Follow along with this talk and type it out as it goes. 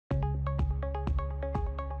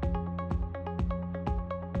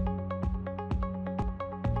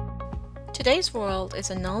Today's world is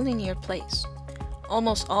a nonlinear place.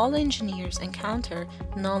 Almost all engineers encounter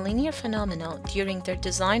nonlinear phenomena during their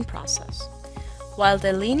design process. While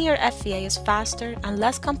the linear FEA is faster and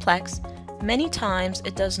less complex, many times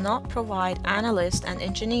it does not provide analysts and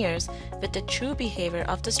engineers with the true behavior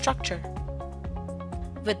of the structure.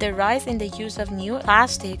 With the rise in the use of new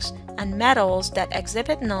plastics and metals that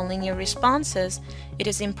exhibit nonlinear responses, it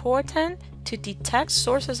is important to detect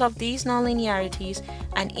sources of these nonlinearities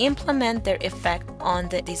and implement their effect on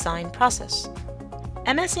the design process.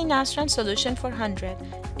 MSC Nastran Solution 400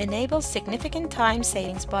 enables significant time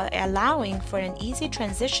savings by allowing for an easy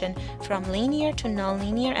transition from linear to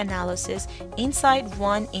nonlinear analysis inside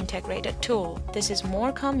one integrated tool. This is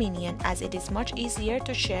more convenient as it is much easier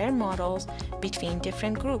to share models between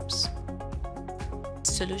different groups.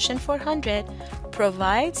 Solution 400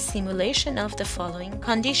 provides simulation of the following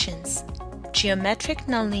conditions: geometric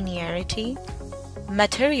nonlinearity,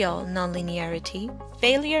 material nonlinearity,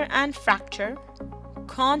 failure and fracture,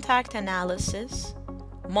 contact analysis,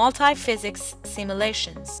 multiphysics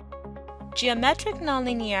simulations. Geometric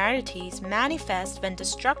nonlinearities manifest when the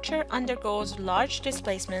structure undergoes large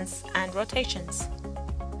displacements and rotations.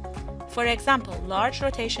 For example, large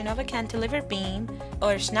rotation of a cantilever beam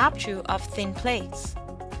or snap-through of thin plates.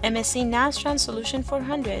 MSC Nastran Solution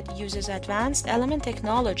 400 uses advanced element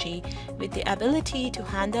technology with the ability to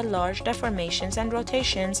handle large deformations and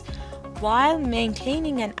rotations while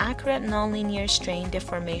maintaining an accurate nonlinear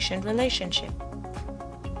strain-deformation relationship.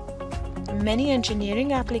 Many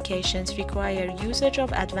engineering applications require usage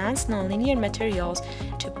of advanced nonlinear materials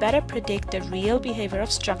to better predict the real behavior of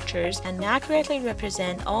structures and accurately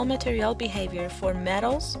represent all material behavior for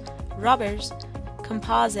metals, rubbers,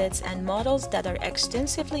 composites, and models that are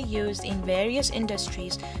extensively used in various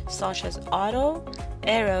industries such as auto,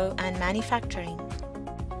 aero, and manufacturing.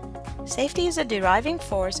 Safety is a driving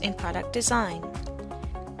force in product design.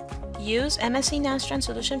 Use MSC Nastran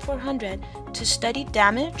Solution 400 to study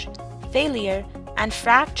damage, failure, and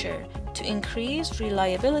fracture to increase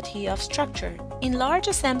reliability of structure. In large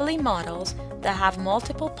assembly models that have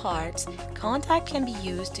multiple parts, contact can be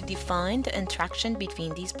used to define the interaction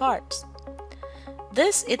between these parts.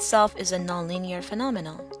 This itself is a nonlinear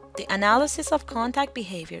phenomenon. The analysis of contact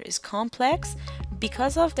behavior is complex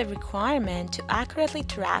because of the requirement to accurately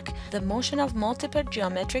track the motion of multiple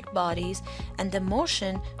geometric bodies and the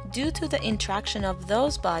motion due to the interaction of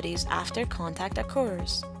those bodies after contact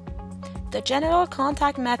occurs. The general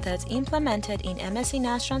contact methods implemented in MSC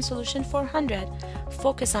Nastran Solution 400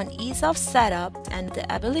 focus on ease of setup and the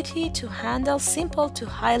ability to handle simple to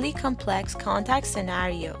highly complex contact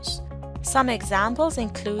scenarios. Some examples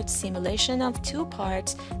include simulation of two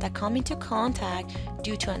parts that come into contact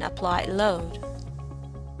due to an applied load.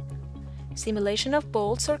 Simulation of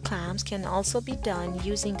bolts or clamps can also be done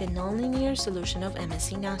using the nonlinear solution of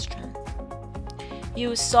MSC Nastran.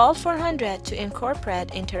 Use SOL 400 to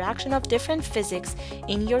incorporate interaction of different physics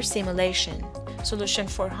in your simulation. Solution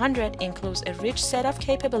 400 includes a rich set of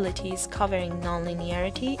capabilities covering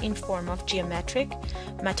nonlinearity in form of geometric,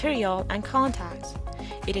 material, and contacts.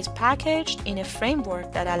 It is packaged in a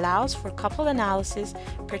framework that allows for couple analysis,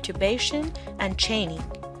 perturbation, and chaining.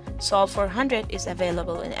 SOL 400 is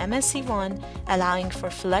available in MSC1, allowing for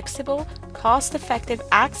flexible, cost-effective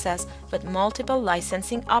access with multiple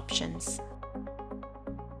licensing options.